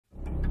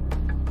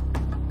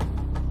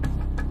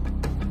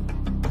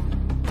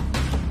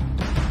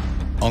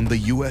on the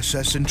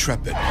USS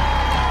Intrepid,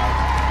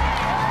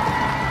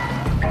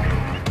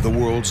 the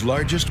world's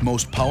largest,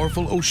 most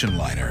powerful ocean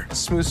liner.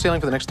 Smooth sailing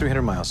for the next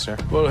 300 miles, sir.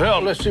 Well,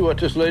 hell, let's see what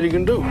this lady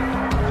can do.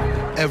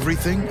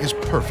 Everything is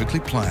perfectly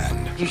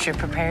planned. You should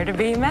prepare to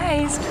be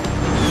amazed.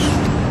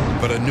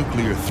 But a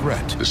nuclear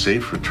threat The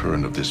safe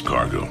return of this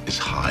cargo is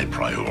high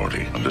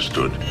priority.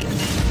 Understood?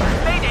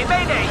 Mayday,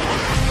 mayday!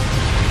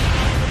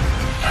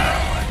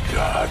 Oh, my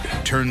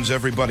God. turns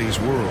everybody's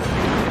world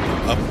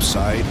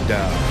upside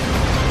down.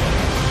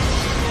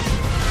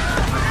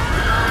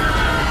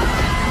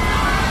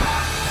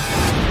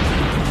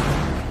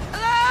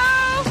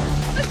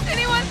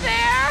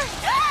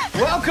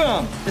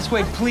 Welcome! This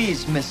way,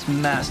 please, Miss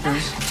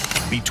Masters.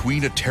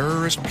 Between a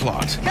terrorist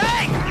plot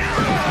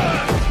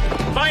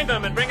Find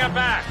them and bring them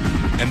back!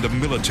 and a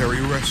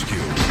military rescue,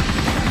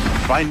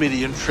 Find me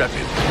the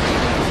Intrepid.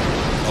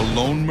 a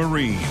lone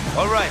Marine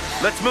All right,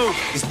 let's move.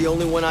 He's the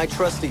only one I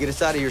trust to get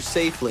us out of here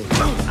safely.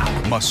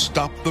 must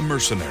stop the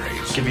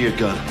mercenaries, Give me your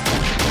gun.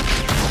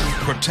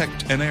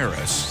 protect an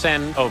heiress,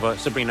 Send over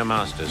Sabrina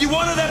Masters. You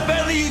want her that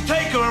badly, you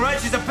take her, all right?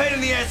 She's a pain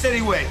in the ass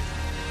anyway.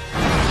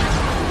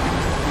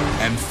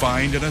 and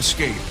find an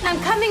escape I'm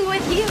coming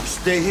with you.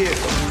 Stay here.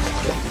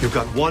 You've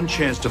got one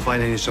chance to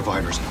find any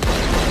survivors.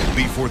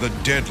 before the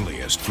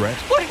deadliest threat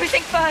What if we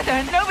think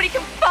further? Nobody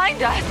can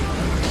find us.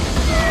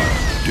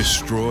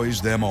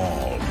 destroys them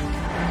all.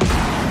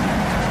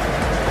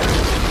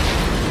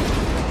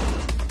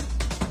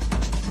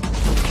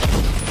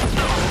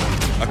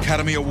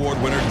 Academy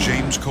Award winner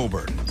James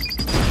Coburn,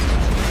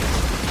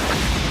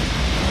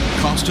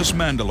 Costas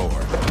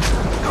Mandylor,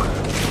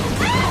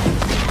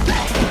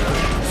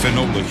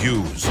 Finola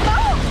Hughes,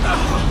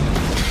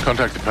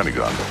 Contact the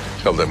Pentagon.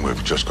 Tell them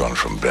we've just gone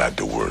from bad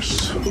to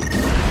worse.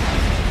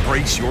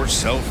 brace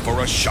yourself for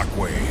a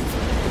shockwave.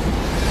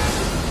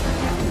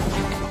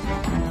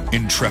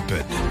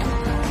 Intrepid.